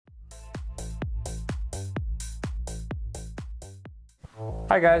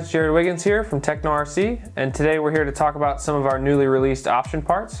Hi guys, Jared Wiggins here from Techno RC, and today we're here to talk about some of our newly released option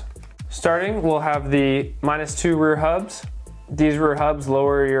parts. Starting, we'll have the -2 rear hubs. These rear hubs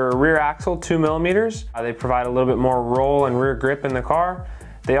lower your rear axle 2 millimeters. They provide a little bit more roll and rear grip in the car.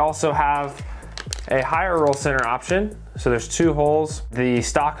 They also have a higher roll center option. So there's 2 holes. The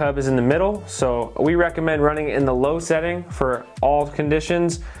stock hub is in the middle, so we recommend running it in the low setting for all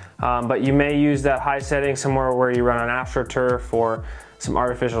conditions, but you may use that high setting somewhere where you run on AstroTurf or some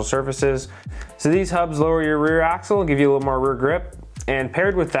artificial surfaces. So these hubs lower your rear axle, give you a little more rear grip, and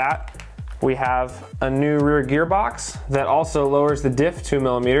paired with that, we have a new rear gearbox that also lowers the diff 2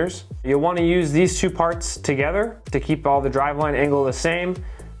 millimeters. You'll want to use these 2 parts together to keep all the driveline angle the same,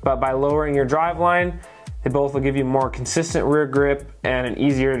 but by lowering your driveline, they both will give you more consistent rear grip and an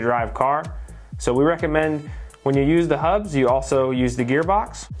easier to drive car. So we recommend when you use the hubs, you also use the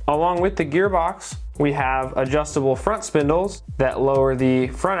gearbox. Along with the gearbox, we have adjustable front spindles that lower the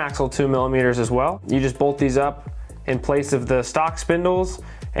front axle 2 millimeters as well. You just bolt these up in place of the stock spindles,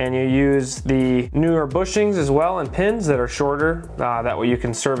 and you use the newer bushings as well and pins that are shorter. That way you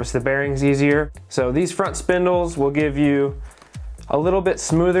can service the bearings easier. So these front spindles will give you a little bit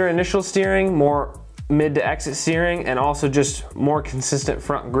smoother initial steering, more mid to exit steering, and also just more consistent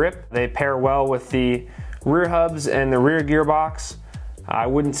front grip. They pair well with the rear hubs and the rear gearbox. I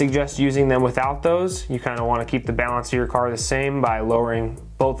wouldn't suggest using them without those. You kind of want to keep the balance of your car the same by lowering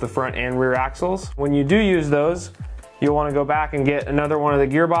both the front and rear axles. When you do use those, you'll want to go back and get another one of the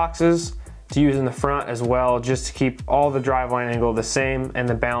gearboxes to use in the front as well, just to keep all the driveline angle the same and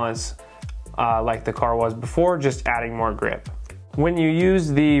the balance like the car was before, just adding more grip. When you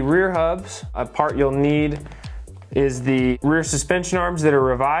use the rear hubs, a part you'll need is the rear suspension arms that are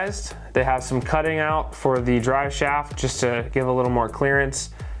revised. They have some cutting out for the drive shaft just to give a little more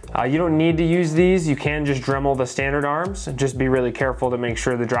clearance. You don't need to use these. You can just Dremel the standard arms. Just be really careful to make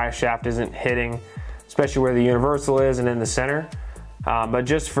sure the drive shaft isn't hitting, especially where the universal is and in the center. But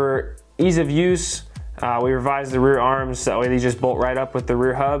just for ease of use, we revised the rear arms, that way they just bolt right up with the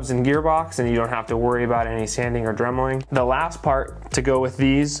rear hubs and gearbox, and you don't have to worry about any sanding or dremeling. The last part to go with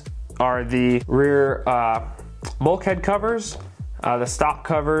these are the rear bulkhead covers. The stock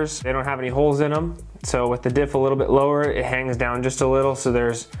covers, they don't have any holes in them, so with the diff a little bit lower, it hangs down just a little, so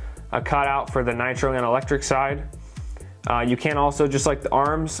there's a cutout for the nitro and electric side. You can also, just like the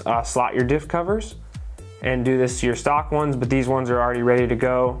arms, slot your diff covers and do this to your stock ones, but these ones are already ready to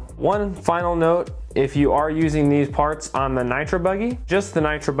go. One final note, if you are using these parts on the Nitro Buggy, just the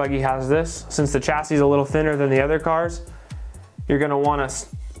Nitro Buggy has this. Since the chassis is a little thinner than the other cars, you're gonna wanna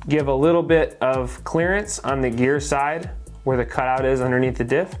give a little bit of clearance on the gear side where the cutout is underneath the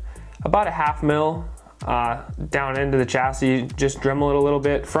diff. About a ½ mil down into the chassis, just Dremel it a little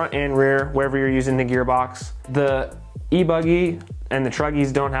bit, front and rear, wherever you're using the gearbox. The e-buggy and the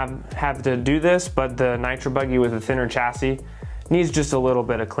Truggies don't have to do this, but the Nitro Buggy with a thinner chassis needs just a little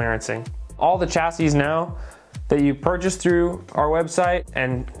bit of clearancing. All the chassis now that you purchase through our website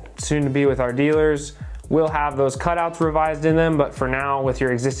and soon to be with our dealers will have those cutouts revised in them, but for now, with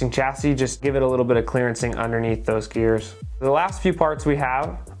your existing chassis, just give it a little bit of clearancing underneath those gears. The last few parts we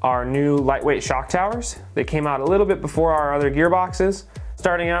have are new lightweight shock towers. They came out a little bit before our other gearboxes.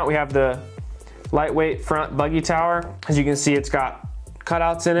 Starting out, we have the lightweight front buggy tower. As you can see, it's got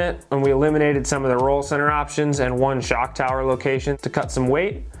cutouts in it, and we eliminated some of the roll center options and one shock tower location to cut some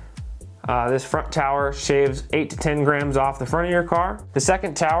weight. This front tower shaves 8 to 10 grams off the front of your car. The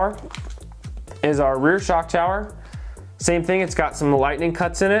second tower is our rear shock tower. Same thing, it's got some lightning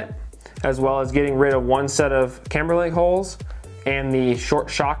cuts in it, as well as getting rid of one set of camber link holes and the short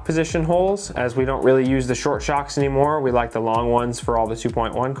shock position holes, as we don't really use the short shocks anymore. We like the long ones for all the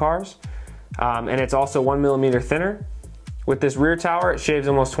 2.1 cars. And it's also 1 millimeter thinner. With this rear tower, it shaves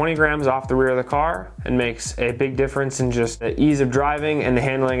almost 20 grams off the rear of the car and makes a big difference in just the ease of driving and the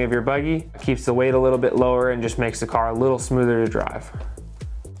handling of your buggy. It keeps the weight a little bit lower and just makes the car a little smoother to drive.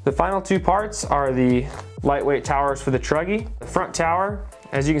 The final 2 parts are the lightweight towers for the Truggy. The front tower,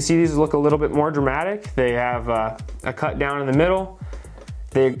 as you can see, these look a little bit more dramatic. They have a cut down in the middle.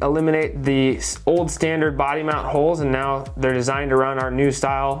 They eliminate the old standard body mount holes, and now they're designed to run our new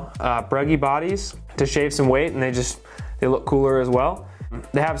style buggy bodies to shave some weight, and they look cooler as well.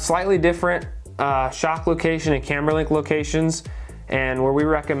 They have slightly different shock location and camber link locations, and where we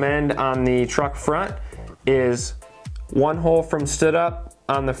recommend on the truck front is 1 hole from stood up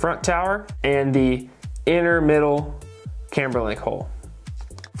on the front tower and the inner middle camber link hole.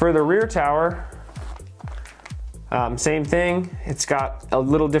 For the rear tower, Same thing, it's got a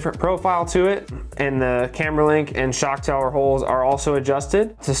little different profile to it, and the camber link and shock tower holes are also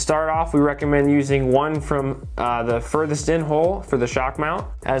adjusted. To start off, we recommend using one from the furthest in hole for the shock mount,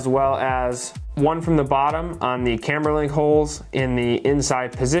 as well as one from the bottom on the camber link holes in the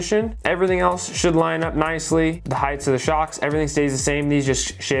inside position. Everything else should line up nicely. The heights of the shocks, everything stays the same. These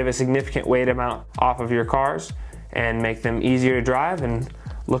just shave a significant weight amount off of your cars and make them easier to drive and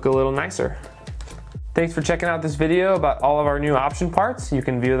look a little nicer. Thanks for checking out this video about all of our new option parts. You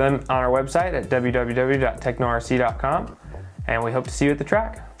can view them on our website at www.technorc.com, and we hope to see you at the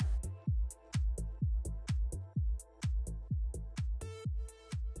track.